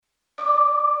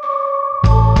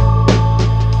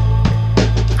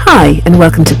Hi, and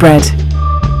welcome to Bread.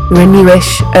 We're a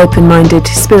newish, open-minded,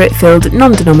 spirit-filled,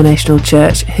 non-denominational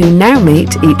church who now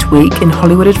meet each week in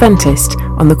Hollywood Adventist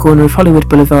on the corner of Hollywood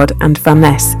Boulevard and Van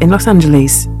Ness in Los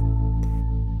Angeles.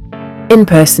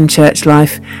 In-person church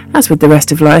life, as with the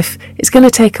rest of life, is going to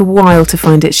take a while to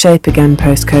find its shape again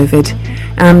post-COVID,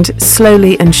 and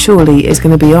slowly and surely is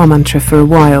going to be our mantra for a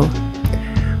while.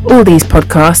 All these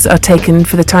podcasts are taken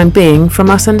for the time being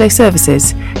from our Sunday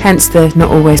services, hence the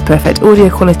not always perfect audio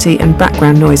quality and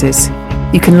background noises.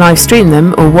 You can live stream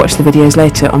them or watch the videos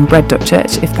later on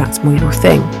bread.church if that's more your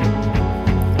thing.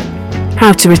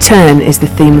 How to return is the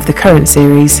theme of the current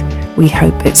series. We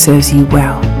hope it serves you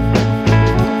well.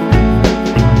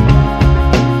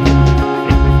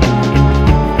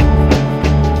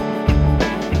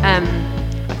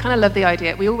 I love the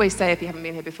idea. We always say, if you haven't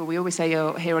been here before, we always say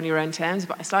you're here on your own terms,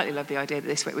 but I slightly love the idea that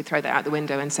this week we throw that out the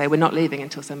window and say we're not leaving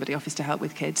until somebody offers to help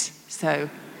with kids. So,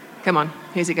 come on,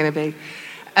 who's it going to be?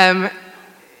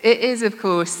 It is, of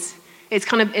course,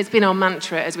 it's been our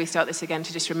mantra as we start this again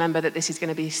to just remember that this is going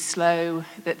to be slow,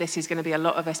 that this is going to be a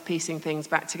lot of us piecing things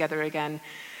back together again.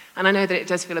 And I know that it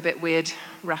does feel a bit weird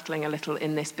rattling a little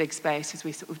in this big space as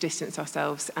we sort of distance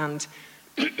ourselves and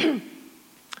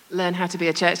learn how to be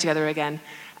a church together again.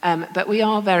 But we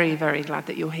are very, very glad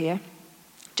that you're here.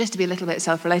 Just to be a little bit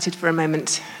self-related for a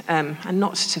moment, and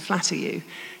not to flatter you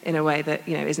in a way that,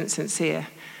 isn't sincere.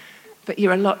 But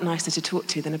you're a lot nicer to talk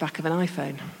to than the back of an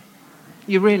iPhone.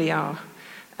 You really are.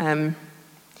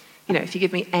 If you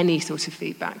give me any sort of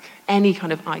feedback, any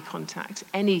kind of eye contact,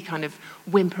 any kind of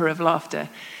whimper of laughter,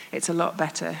 it's a lot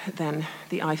better than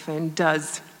the iPhone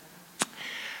does.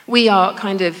 We are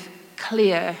kind of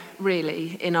clear,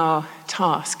 really, in our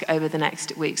task over the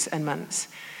next weeks and months.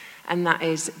 And that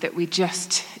is that we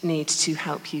just need to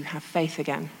help you have faith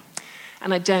again.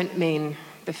 And I don't mean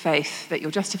the faith that you're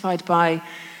justified by,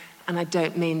 and I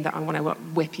don't mean that I want to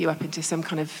whip you up into some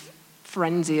kind of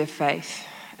frenzy of faith.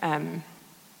 It's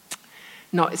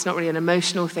not really an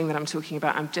emotional thing that I'm talking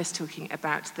about. I'm just talking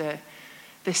about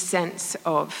the sense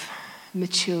of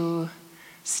mature,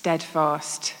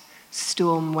 steadfast,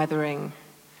 storm-weathering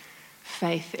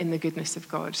faith in the goodness of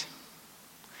God,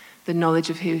 the knowledge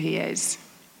of who he is.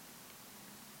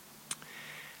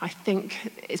 I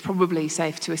think it's probably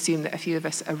safe to assume that a few of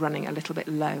us are running a little bit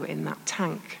low in that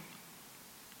tank.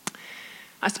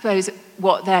 I suppose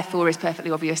what therefore is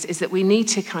perfectly obvious is that we need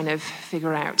to kind of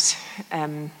figure out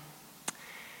that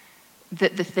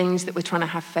the things that we're trying to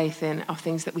have faith in are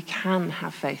things that we can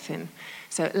have faith in.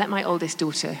 So let my oldest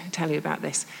daughter tell you about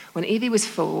this. When Evie was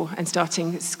 4 and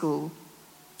starting school,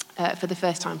 for the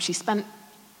first time, she spent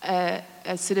a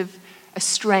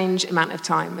strange amount of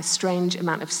time, a strange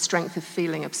amount of strength of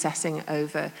feeling, obsessing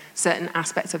over certain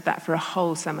aspects of that for a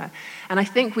whole summer. And I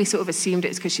think we sort of assumed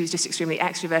it's because she was just extremely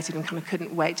extroverted and kind of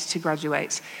couldn't wait to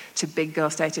graduate to big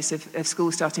girl status of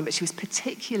school starting. But she was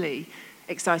particularly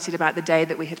excited about the day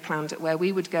that we had planned where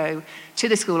we would go to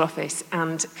the school office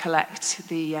and collect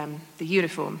the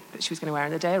uniform that she was going to wear.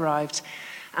 And the day arrived,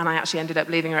 and I actually ended up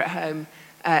leaving her at home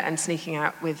and sneaking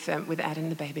out with Ed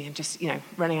and the baby and just,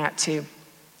 running out to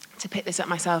pick this up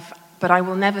myself. But I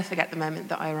will never forget the moment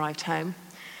that I arrived home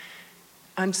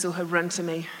and saw her run to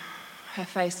me, her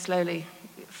face slowly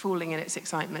falling in its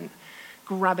excitement,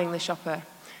 grabbing the shopper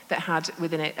that had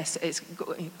within it its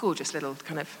gorgeous little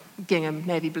kind of gingham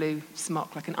navy blue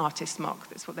smock, like an artist smock.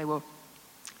 That's what they wore.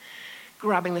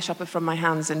 Grabbing the shopper from my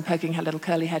hands and poking her little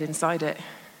curly head inside it,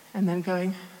 and then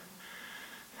going,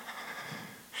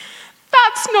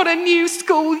 "That's not a new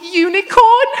school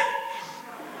unicorn."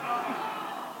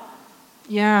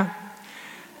 Yeah.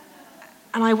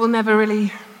 And I will never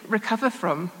really recover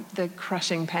from the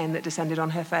crushing pain that descended on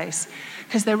her face,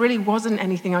 because there really wasn't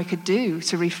anything I could do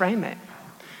to reframe it.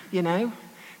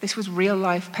 This was real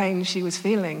life pain she was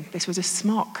feeling. This was a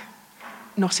smock,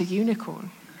 not a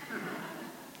unicorn.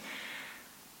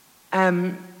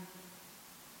 And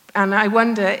I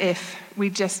wonder if we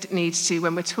just need to,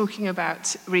 when we're talking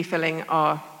about refilling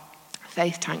our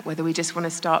faith tank, whether we just want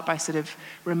to start by sort of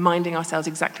reminding ourselves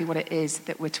exactly what it is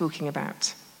that we're talking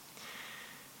about.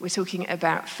 We're talking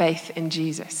about faith in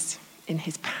Jesus, in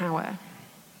his power,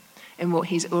 in what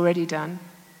he's already done,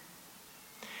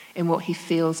 in what he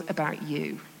feels about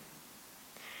you,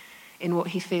 in what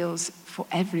he feels for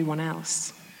everyone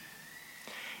else,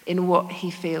 in what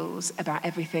he feels about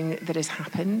everything that has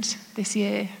happened this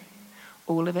year,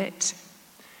 all of it,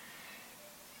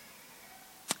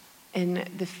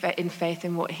 in faith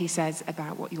in what he says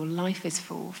about what your life is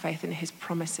for, faith in his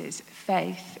promises,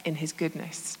 faith in his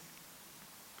goodness.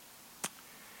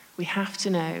 We have to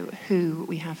know who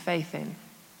we have faith in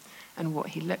and what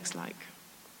he looks like.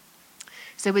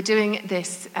 So we're doing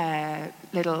this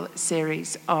little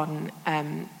series on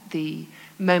the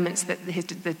moments that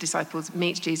the disciples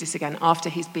meet Jesus again after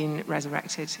he's been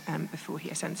resurrected, before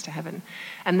he ascends to heaven.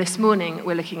 And this morning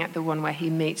we're looking at the one where he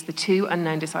meets the two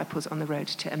unknown disciples on the road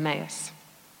to Emmaus.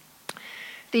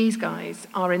 These guys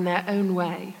are in their own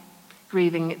way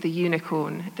grieving the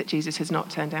unicorn that Jesus has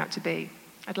not turned out to be.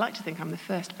 I'd like to think I'm the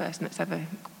first person that's ever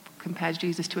compared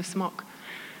Jesus to a smock.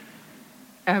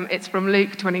 It's from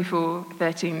Luke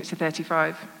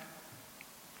 24:13-35.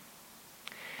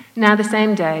 Now the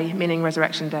same day, meaning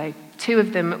Resurrection Day, two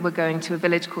of them were going to a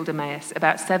village called Emmaus,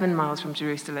 about 7 miles from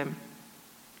Jerusalem.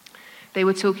 They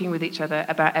were talking with each other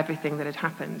about everything that had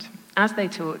happened. As they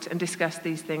talked and discussed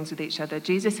these things with each other,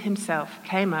 Jesus himself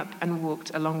came up and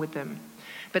walked along with them,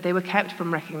 but they were kept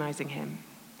from recognizing him.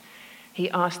 He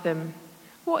asked them,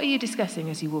 "What are you discussing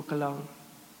as you walk along?"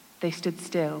 They stood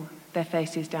still, their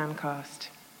faces downcast.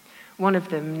 One of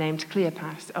them, named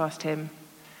Cleopas, asked him,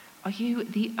 "Are you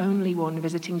the only one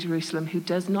visiting Jerusalem who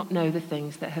does not know the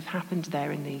things that have happened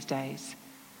there in these days?"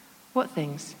 "What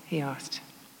things?" he asked.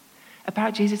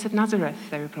 "About Jesus of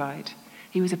Nazareth," they replied.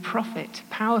 "He was a prophet,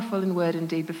 powerful in word and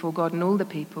deed before God and all the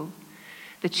people.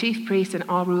 The chief priests and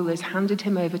our rulers handed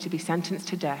him over to be sentenced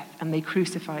to death, and they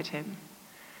crucified him.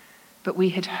 But we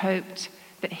had hoped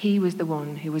that he was the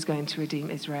one who was going to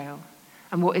redeem Israel.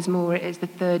 And what is more, it is the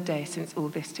 3rd day since all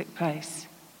this took place.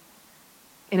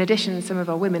 In addition, some of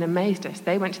our women amazed us.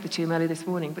 They went to the tomb early this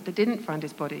morning, but they didn't find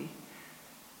his body.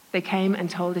 They came and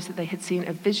told us that they had seen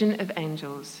a vision of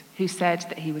angels who said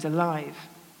that he was alive.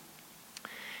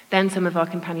 Then some of our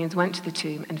companions went to the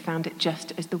tomb and found it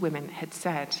just as the women had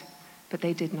said, but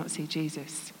they did not see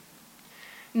Jesus."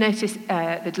 Notice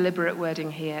the deliberate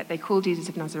wording here. They call Jesus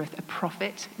of Nazareth a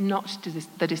prophet, not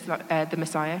the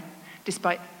Messiah,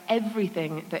 despite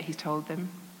everything that he's told them,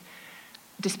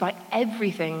 despite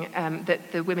everything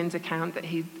that the women's account,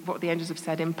 what the angels have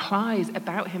said, implies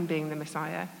about him being the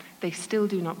Messiah. They still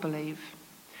do not believe,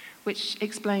 which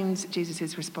explains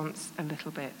Jesus' response a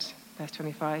little bit. Verse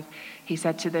 25, he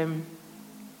said to them,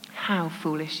 "How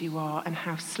foolish you are, and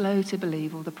how slow to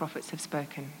believe all the prophets have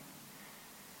spoken.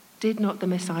 Did not the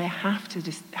Messiah have to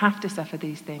suffer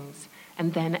these things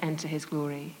and then enter his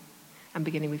glory?" And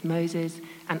beginning with Moses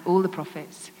and all the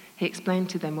prophets, he explained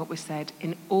to them what was said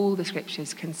in all the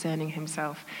scriptures concerning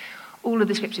himself. All of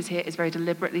the scriptures here is very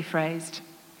deliberately phrased.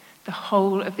 The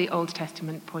whole of the Old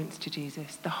Testament points to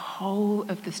Jesus. The whole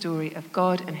of the story of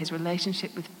God and his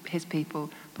relationship with his people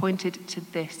pointed to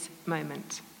this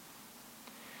moment.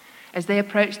 As they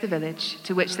approached the village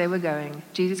to which they were going,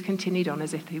 Jesus continued on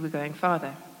as if he were going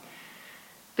farther.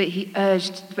 But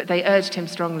they urged him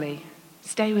strongly,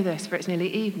 "Stay with us, for it's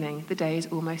nearly evening. The day is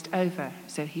almost over."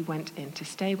 So he went in to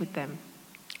stay with them.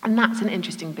 And that's an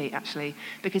interesting beat, actually,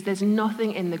 because there's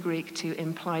nothing in the Greek to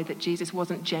imply that Jesus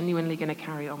wasn't genuinely going to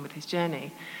carry on with his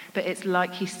journey. But it's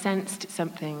like he sensed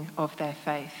something of their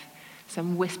faith,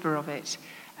 some whisper of it,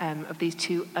 of these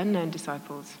two unknown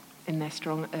disciples in their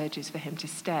strong urges for him to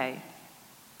stay.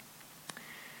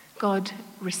 God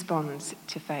responds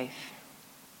to faith.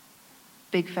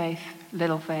 Big faith,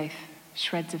 little faith,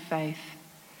 shreds of faith,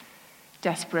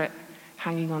 desperate,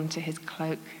 hanging on to his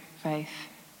cloak faith,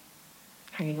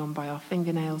 hanging on by our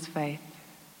fingernails faith.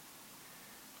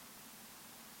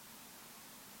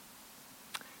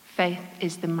 Faith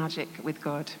is the magic with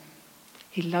God.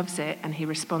 He loves it and he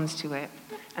responds to it.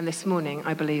 And this morning,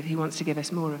 I believe he wants to give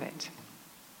us more of it.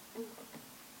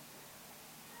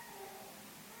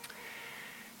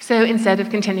 So instead of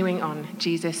continuing on,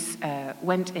 Jesus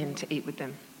went in to eat with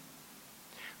them.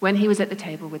 When he was at the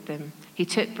table with them, he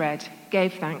took bread,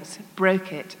 gave thanks,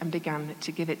 broke it, and began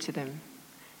to give it to them.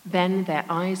 Then their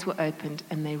eyes were opened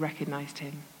and they recognized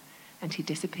him, and he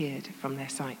disappeared from their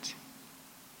sight.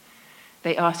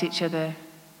 They asked each other,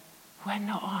 "Were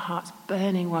not our hearts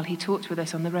burning while he talked with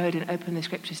us on the road and opened the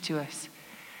scriptures to us?"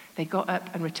 They got up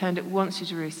and returned at once to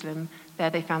Jerusalem. There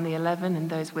they found the 11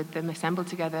 and those with them assembled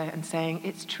together and saying,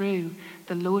 "It's true,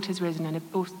 the Lord has risen and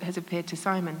has appeared to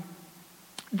Simon."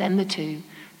 Then the two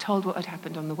told what had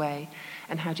happened on the way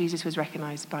and how Jesus was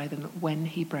recognized by them when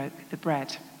he broke the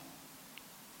bread.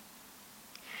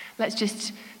 Let's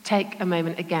just take a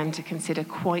moment again to consider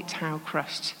quite how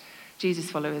crushed Jesus'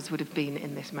 followers would have been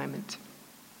in this moment.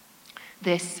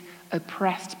 This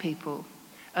oppressed people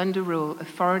under rule of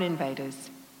foreign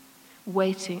invaders,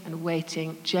 waiting and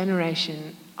waiting,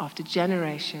 generation after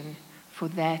generation, for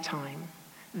their time,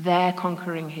 their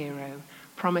conquering hero,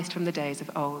 promised from the days of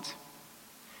old.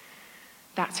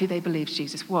 That's who they believed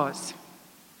Jesus was,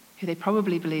 who they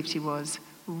probably believed he was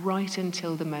right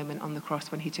until the moment on the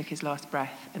cross when he took his last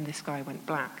breath and the sky went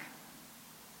black.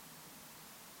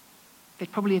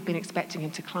 They'd probably have been expecting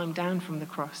him to climb down from the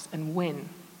cross and win.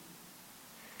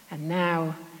 And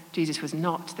now Jesus was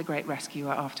not the great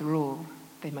rescuer after all,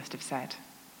 they must have said.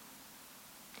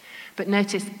 But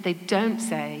notice they don't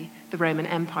say the Roman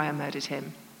Empire murdered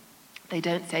him. They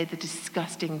don't say the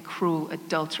disgusting, cruel,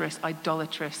 adulterous,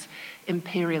 idolatrous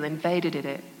imperial invader did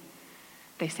it.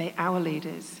 They say our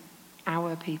leaders,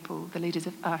 our people, the leaders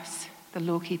of us, the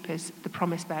law keepers, the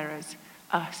promise bearers,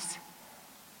 us.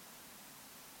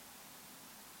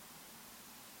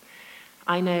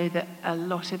 I know that a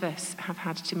lot of us have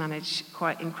had to manage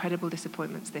quite incredible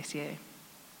disappointments this year.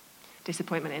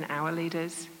 Disappointment in our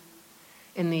leaders,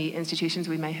 in the institutions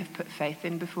we may have put faith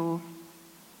in before,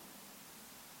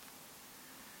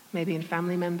 maybe in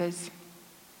family members,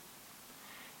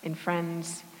 in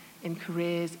friends, in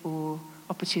careers or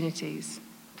opportunities,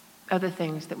 other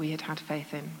things that we had had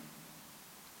faith in.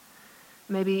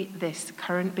 Maybe this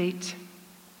current beat,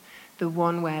 the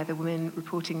one where the women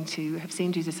reporting to have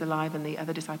seen Jesus alive and the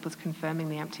other disciples confirming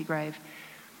the empty grave.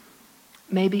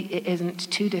 Maybe it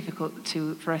isn't too difficult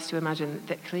for us to imagine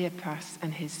that Cleopas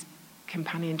and his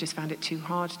companion just found it too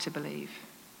hard to believe.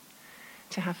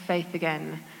 To have faith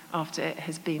again after it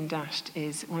has been dashed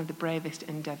is one of the bravest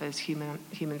endeavors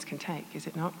humans can take, is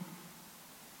it not?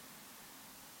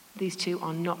 These two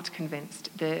are not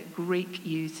convinced. The Greek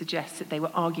used suggests that they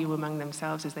were arguing among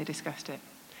themselves as they discussed it.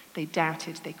 They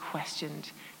doubted, they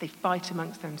questioned, they fight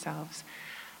amongst themselves.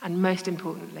 And most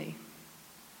importantly,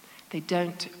 they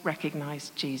don't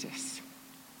recognize Jesus.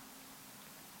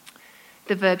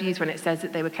 The verb used when it says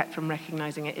that they were kept from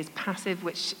recognizing it is passive,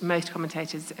 which most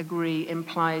commentators agree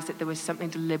implies that there was something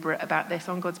deliberate about this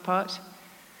on God's part,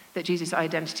 that Jesus'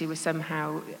 identity was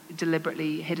somehow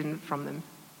deliberately hidden from them.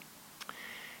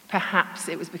 Perhaps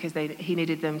it was because he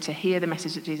needed them to hear the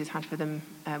message that Jesus had for them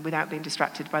without being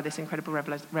distracted by this incredible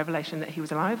revelation that he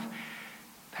was alive.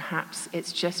 Perhaps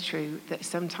it's just true that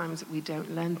sometimes we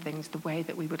don't learn things the way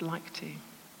that we would like to.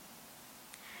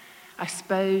 I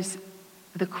suppose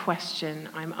the question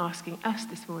I'm asking us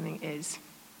this morning is,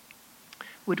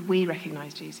 would we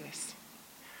recognize Jesus?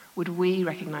 Would we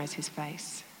recognize his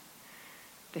face,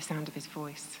 the sound of his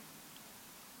voice?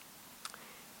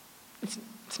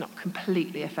 It's not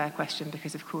completely a fair question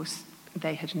because, of course,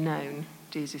 they had known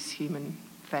Jesus' human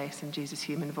face and Jesus'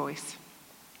 human voice,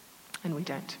 and we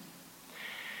don't.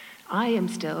 I am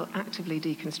still actively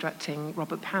deconstructing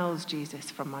Robert Powell's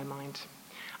Jesus from my mind.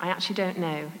 I actually don't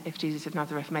know if Jesus of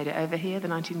Nazareth made it over here, the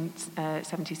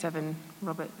 1977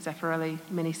 Robert Zeffirelli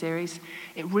miniseries.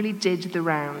 It really did the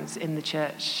rounds in the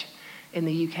church in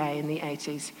the UK in the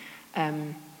 80s.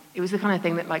 It was the kind of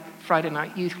thing that, like, Friday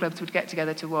night youth clubs would get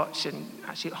together to watch, and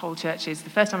actually whole churches. The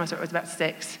first time I saw it was about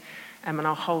 6, and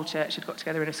our whole church had got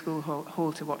together in a school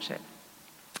hall to watch it.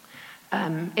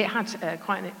 It had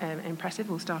quite an impressive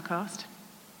all-star cast.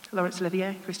 Laurence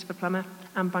Olivier, Christopher Plummer,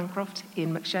 Anne Bancroft,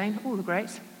 Ian McShane, all the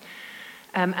greats.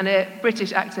 And a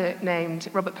British actor named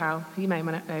Robert Powell, who you may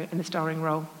know in the starring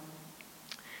role.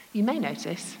 You may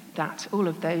notice that all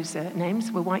of those names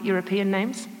were white European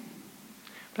names,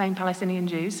 playing Palestinian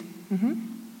Jews.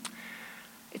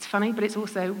 It's funny, but it's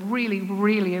also really,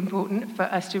 really important for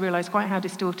us to realise quite how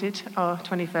distorted our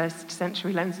 21st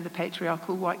century lens of the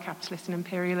patriarchal, white capitalist and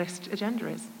imperialist agenda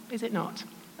is it not?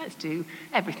 Let's do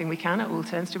everything we can at all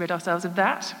turns to rid ourselves of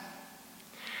that.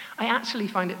 I actually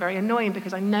find it very annoying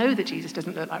because I know that Jesus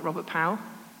doesn't look like Robert Powell,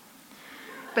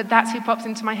 but that's who pops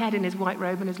into my head in his white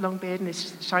robe and his long beard and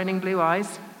his shining blue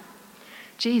eyes.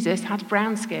 Jesus had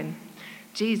brown skin.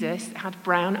 Jesus had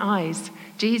brown eyes.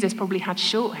 Jesus probably had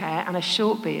short hair and a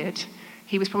short beard.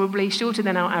 He was probably shorter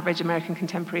than our average American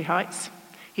contemporary heights.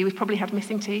 He probably had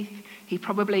missing teeth. He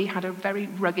probably had a very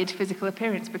rugged physical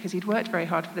appearance because he'd worked very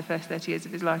hard for the first 30 years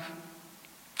of his life.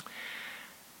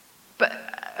 But,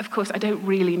 of course, I don't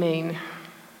really mean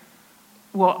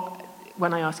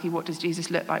when I ask you what does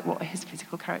Jesus look like, what are his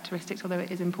physical characteristics, although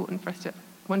it is important for us to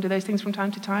wonder those things from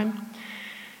time to time.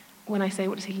 When I say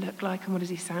what does he look like and what does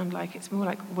he sound like, it's more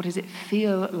like what does it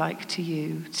feel like to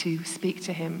you to speak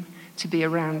to him, to be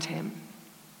around him.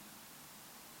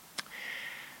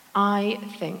 I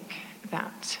think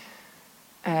that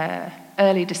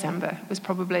early December was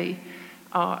probably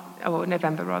or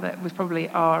November rather, was probably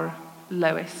our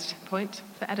lowest point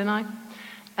for Ed and I.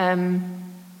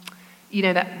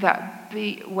 That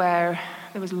beat where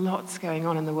there was lots going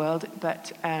on in the world,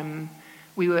 but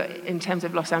we were, in terms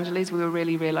of Los Angeles, we were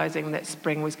really realizing that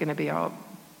spring was going to be our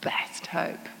best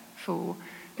hope for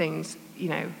things,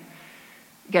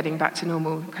 getting back to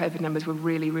normal. COVID numbers were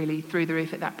really, really through the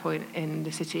roof at that point in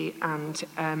the city, and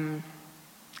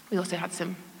we also had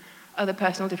some other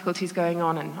personal difficulties going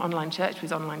on, and online church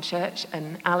was online church,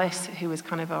 and Alice, who was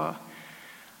kind of our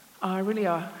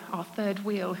our third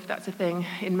wheel, if that's a thing,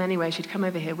 in many ways. She'd come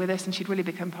over here with us and she'd really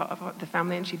become part of the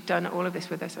family, and she'd done all of this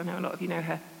with us. I know a lot of you know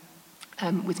her.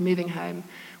 Was moving home,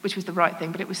 which was the right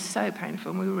thing, but it was so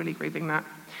painful, and we were really grieving that.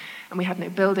 And we had no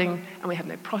building, and we had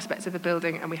no prospects of a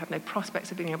building, and we had no prospects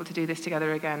of being able to do this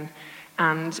together again.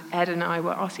 And Ed and I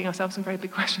were asking ourselves some very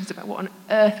big questions about what on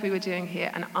earth we were doing here,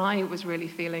 and I was really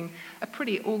feeling a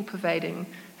pretty all-pervading,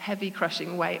 heavy,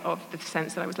 crushing weight of the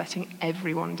sense that I was letting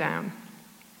everyone down.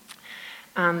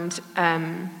 And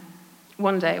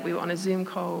one day we were on a Zoom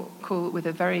call with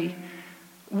a very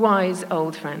wise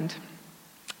old friend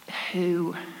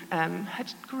who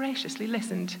had graciously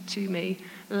listened to me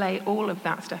lay all of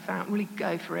that stuff out, really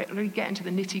go for it, really get into the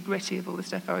nitty-gritty of all the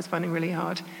stuff I was finding really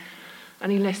hard.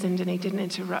 And he listened and he didn't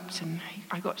interrupt, and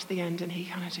I got to the end and he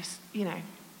kind of just,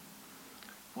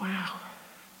 wow,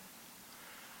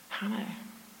 Hannah,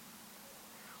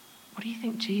 what do you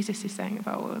think Jesus is saying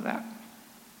about all of that?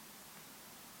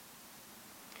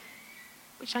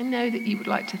 Which I know that you would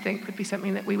like to think would be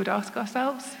something that we would ask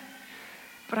ourselves,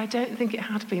 but I don't think it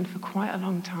had been for quite a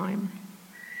long time.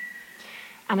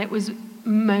 And it was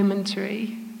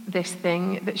momentary, this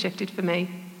thing that shifted for me,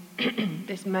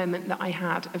 this moment that I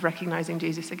had of recognizing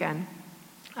Jesus again.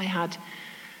 I had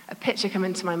a picture come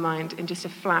into my mind in just a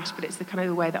flash, but it's the kind of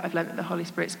the way that I've learned that the Holy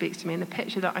Spirit speaks to me. And the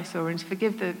picture that I saw, and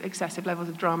forgive the excessive levels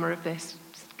of drama of this,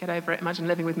 just get over it, imagine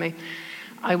living with me.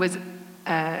 I was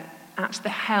at the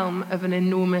helm of an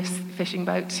enormous fishing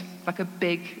boat, like a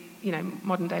big,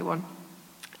 modern day one.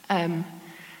 And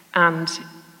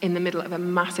in the middle of a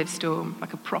massive storm,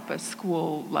 like a proper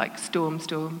squall, like storm.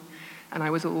 And I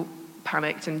was all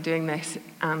panicked and doing this,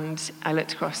 and I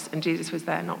looked across and Jesus was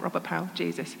there, not Robert Powell,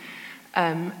 Jesus.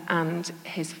 And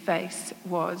his face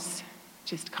was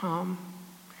just calm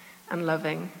and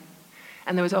loving.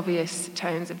 And there was obvious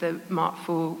tones of the Mark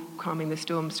 4 calming the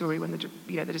storm story when the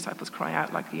disciples cry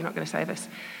out like, "You're not going to save us."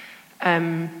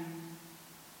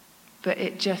 But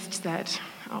it just said,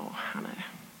 "Oh, Hannah,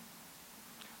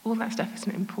 all that stuff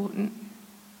isn't important.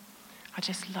 I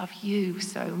just love you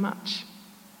so much."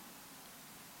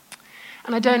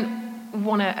 And I don't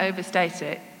want to overstate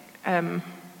it,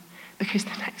 because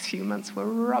the next few months were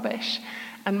rubbish,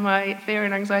 and my fear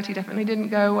and anxiety definitely didn't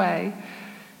go away.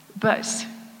 But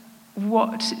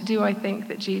what do I think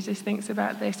that Jesus thinks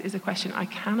about this is a question I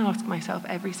can ask myself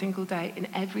every single day in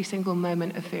every single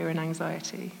moment of fear and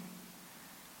anxiety.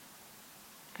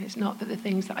 And it's not that the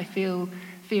things that I feel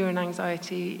fear and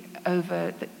anxiety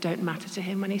over that don't matter to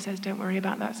him when he says don't worry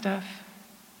about that stuff.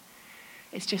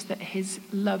 It's just that his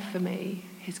love for me,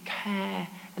 his care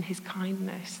and his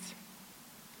kindness,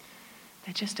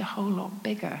 they're just a whole lot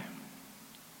bigger.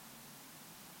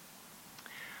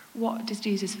 What does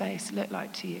Jesus' face look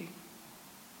like to you?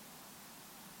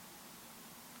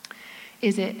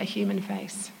 Is it a human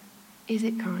face? Is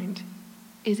it kind?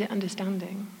 Is it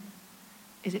understanding?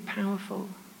 Is it powerful?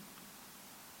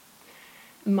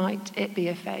 Might it be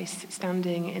a face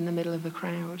standing in the middle of a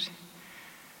crowd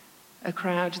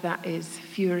that is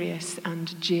furious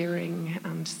and jeering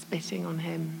and spitting on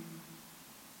him,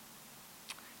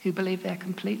 who believe they're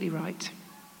completely right?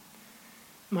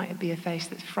 Might it be a face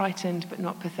that's frightened but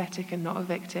not pathetic and not a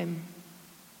victim,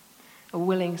 a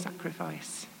willing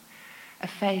sacrifice, a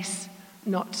face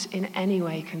not in any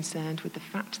way concerned with the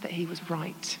fact that he was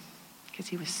right, because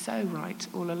he was so right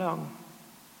all along,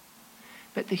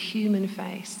 but the human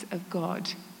face of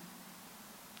God,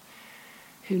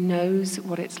 who knows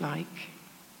what it's like,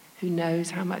 who knows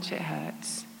how much it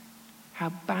hurts, how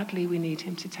badly we need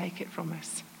him to take it from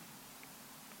us.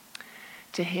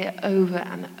 To hear over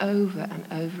and over and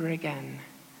over again,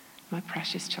 "My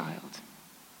precious child,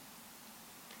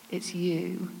 it's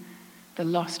you, the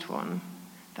lost one,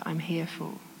 that I'm here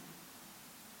for."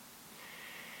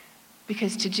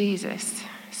 Because to Jesus,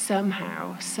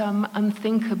 somehow, some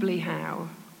unthinkably how,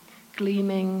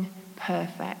 gleaming,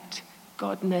 perfect,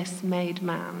 Godness made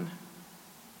man,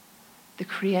 the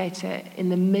creator in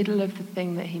the middle of the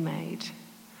thing that he made,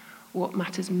 what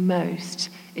matters most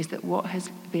is that what has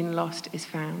been lost is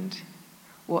found,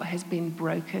 what has been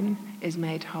broken is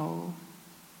made whole.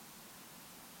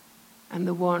 And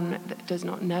the one that does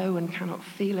not know and cannot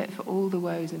feel it for all the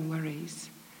woes and worries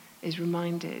is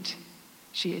reminded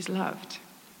she is loved.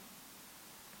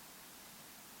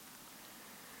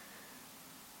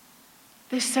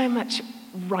 There's so much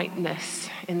rightness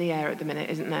in the air at the minute,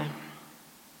 isn't there?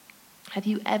 Have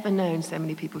you ever known so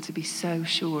many people to be so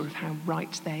sure of how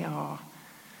right they are?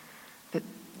 That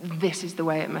this is the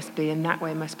way it must be and that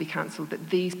way must be cancelled, that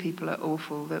these people are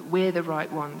awful, that we're the right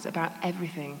ones about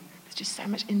everything. There's just so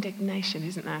much indignation,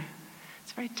 isn't there?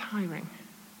 It's very tiring.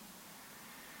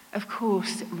 Of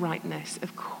course, rightness,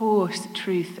 of course,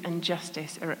 truth and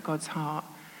justice are at God's heart.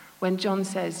 When John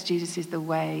says Jesus is the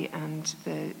way and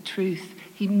the truth,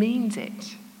 he means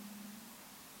it.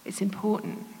 It's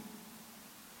important.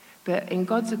 But in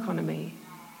God's economy,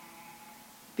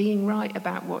 being right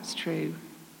about what's true,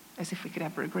 as if we could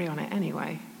ever agree on it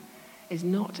anyway, is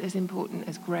not as important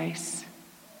as grace.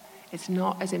 It's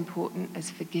not as important as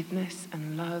forgiveness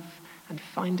and love and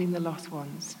finding the lost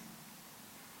ones.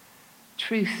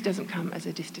 Truth doesn't come as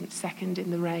a distant second in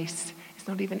the race. It's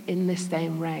not even in the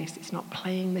same race. It's not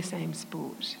playing the same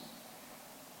sport.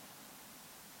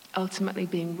 Ultimately,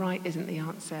 being right isn't the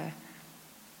answer.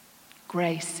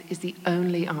 Grace is the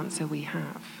only answer we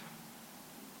have.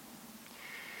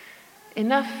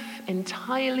 Enough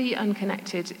entirely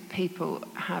unconnected people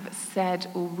have said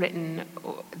or written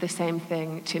the same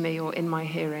thing to me or in my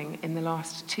hearing in the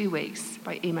last 2 weeks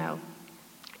by email,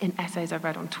 in essays I've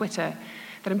read on Twitter,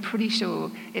 that I'm pretty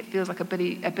sure it feels like a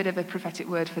bit of a prophetic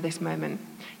word for this moment.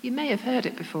 You may have heard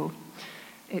it before.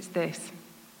 It's this: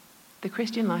 the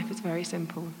Christian life is very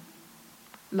simple.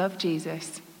 Love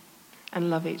Jesus and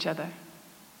love each other.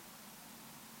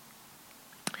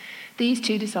 These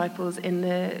two disciples in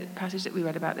the passage that we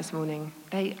read about this morning,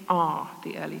 they are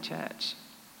the early church.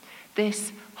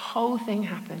 This whole thing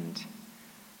happened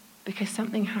because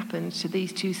something happened to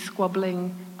these two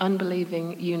squabbling,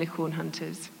 unbelieving unicorn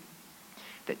hunters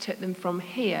that took them from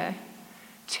here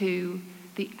to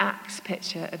the Acts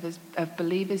picture of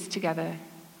believers together,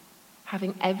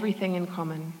 having everything in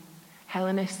common: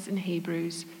 Hellenists and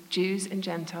Hebrews, Jews and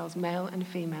Gentiles, male and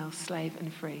female, slave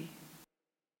and free.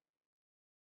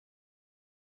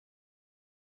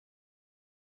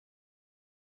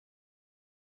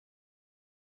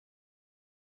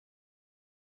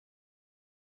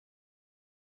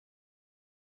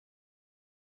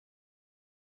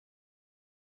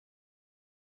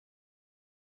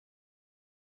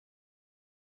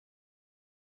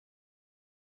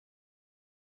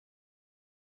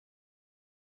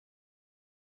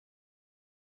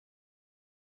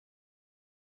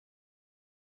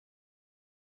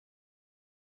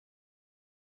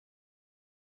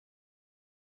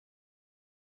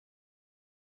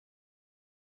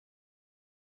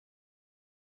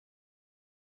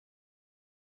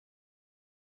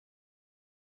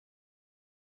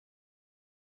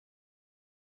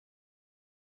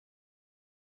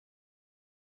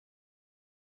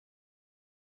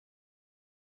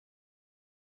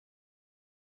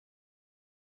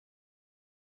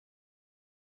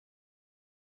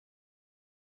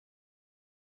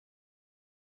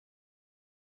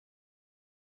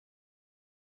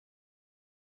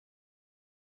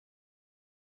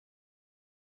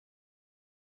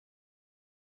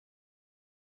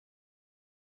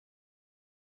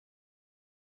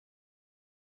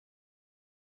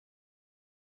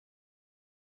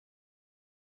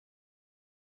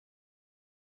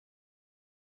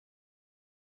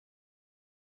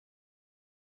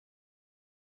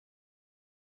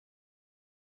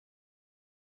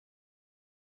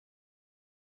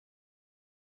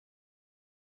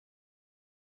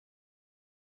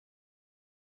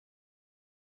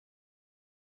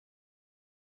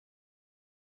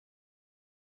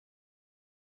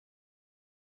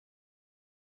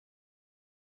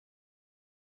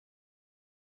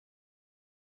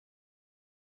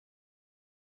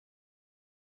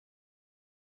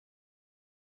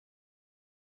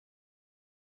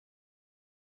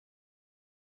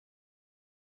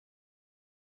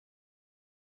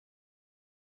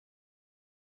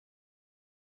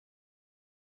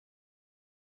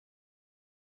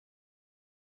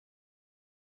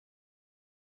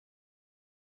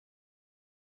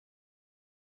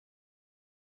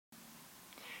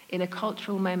 In a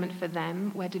cultural moment for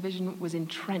them where division was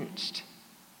entrenched.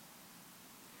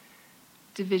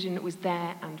 Division was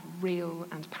there and real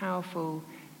and powerful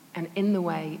and in the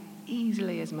way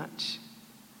easily as much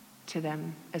to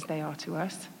them as they are to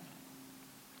us.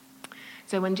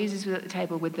 So when Jesus was at the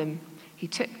table with them, he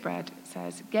took bread, it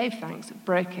says, gave thanks,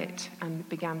 broke it, and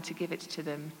began to give it to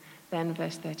them. Then,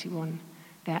 verse 31,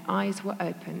 their eyes were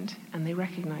opened and they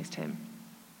recognized him.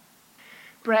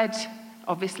 Bread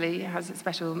obviously has a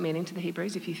special meaning to the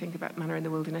Hebrews if you think about manna in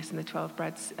the wilderness and the 12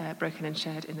 breads broken and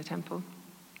shared in the temple.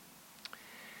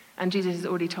 And Jesus has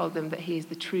already told them that he is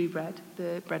the true bread,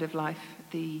 the bread of life,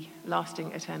 the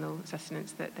lasting eternal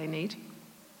sustenance that they need.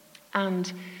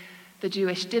 And the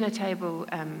Jewish dinner table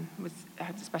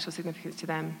had special significance to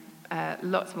them,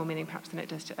 lots more meaning perhaps than it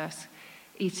does to us.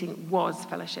 Eating was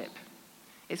fellowship.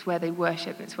 It's where they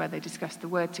worship, and it's where they discuss the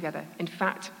word together. In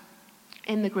fact,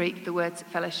 in the Greek, the words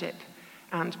fellowship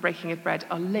and breaking of bread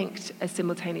are linked as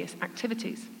simultaneous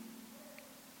activities.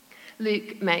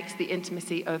 Luke makes the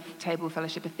intimacy of table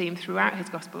fellowship a theme throughout his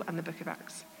gospel and the book of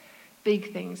Acts.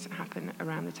 Big things happen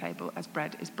around the table as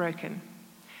bread is broken.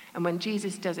 And when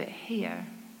Jesus does it here,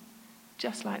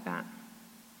 just like that,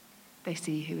 they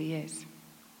see who he is.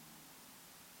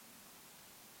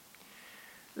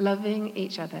 Loving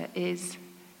each other is,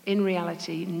 in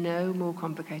reality, no more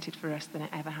complicated for us than it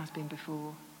ever has been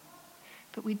before.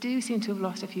 But we do seem to have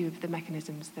lost a few of the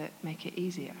mechanisms that make it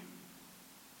easier.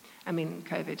 I mean,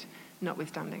 COVID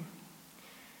notwithstanding.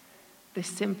 The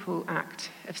simple act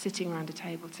of sitting around a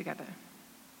table together.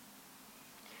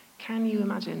 Can you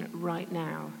imagine right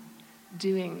now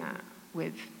doing that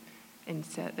with,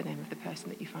 insert the name of the person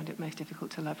that you find it most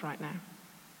difficult to love right now?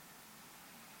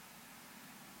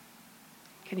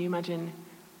 Can you imagine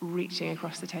reaching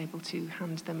across the table to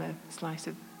hand them a slice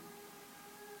of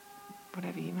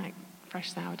whatever you make,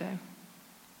 fresh sourdough?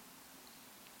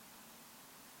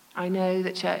 I know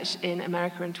that church in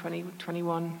America in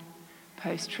 2021,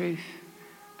 post-truth,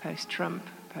 post-Trump,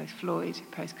 post-Floyd,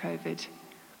 post-COVID,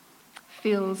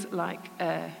 feels like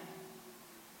a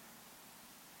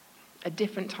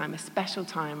different time, a special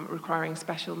time requiring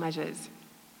special measures.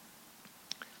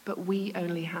 But we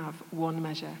only have one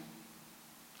measure.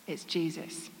 It's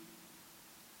Jesus.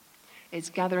 It's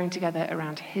gathering together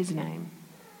around his name,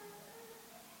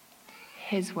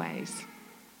 his ways.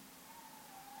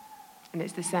 And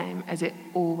it's the same as it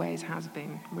always has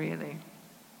been, really.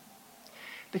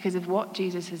 Because of what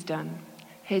Jesus has done,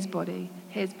 his body,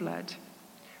 his blood,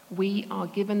 we are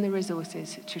given the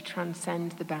resources to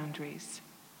transcend the boundaries,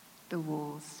 the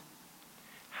walls,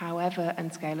 however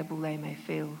unscalable they may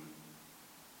feel,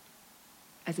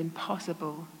 as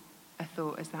impossible a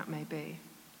thought as that may be.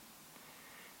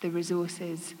 The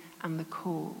resources and the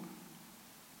call.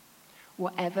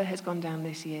 Whatever has gone down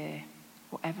this year,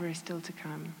 whatever is still to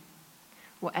come,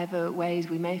 whatever ways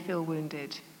we may feel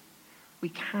wounded, we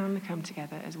can come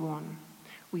together as one.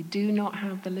 We do not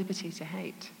have the liberty to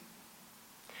hate.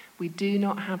 We do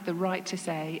not have the right to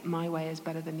say, my way is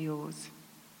better than yours.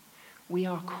 We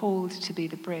are called to be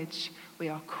the bridge. We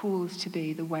are called to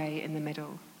be the way in the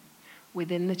middle,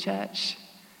 within the church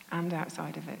and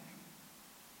outside of it.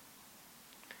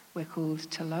 We're called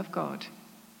to love God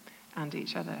and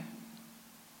each other.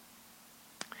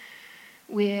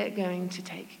 We're going to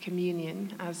take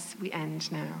communion as we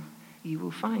end now. You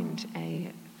will find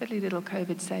a fiddly little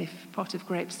COVID-safe pot of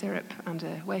grape syrup and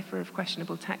a wafer of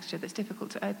questionable texture that's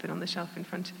difficult to open on the shelf in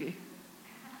front of you.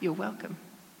 You're welcome.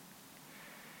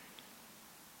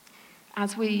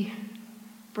 As we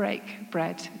break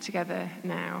bread together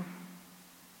now,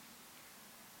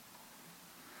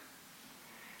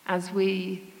 as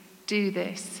we do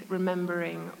this,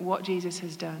 remembering what Jesus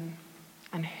has done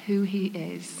and who he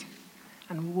is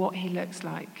and what he looks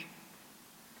like,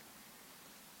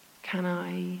 can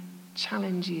I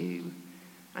challenge you?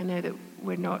 I know that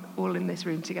we're not all in this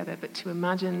room together, but to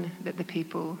imagine that the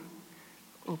people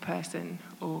or person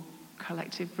or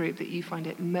collective group that you find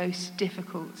it most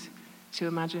difficult to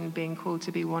imagine being called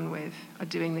to be one with are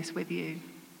doing this with you,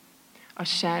 are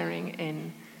sharing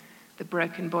in the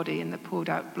broken body and the poured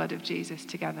out blood of Jesus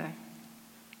together.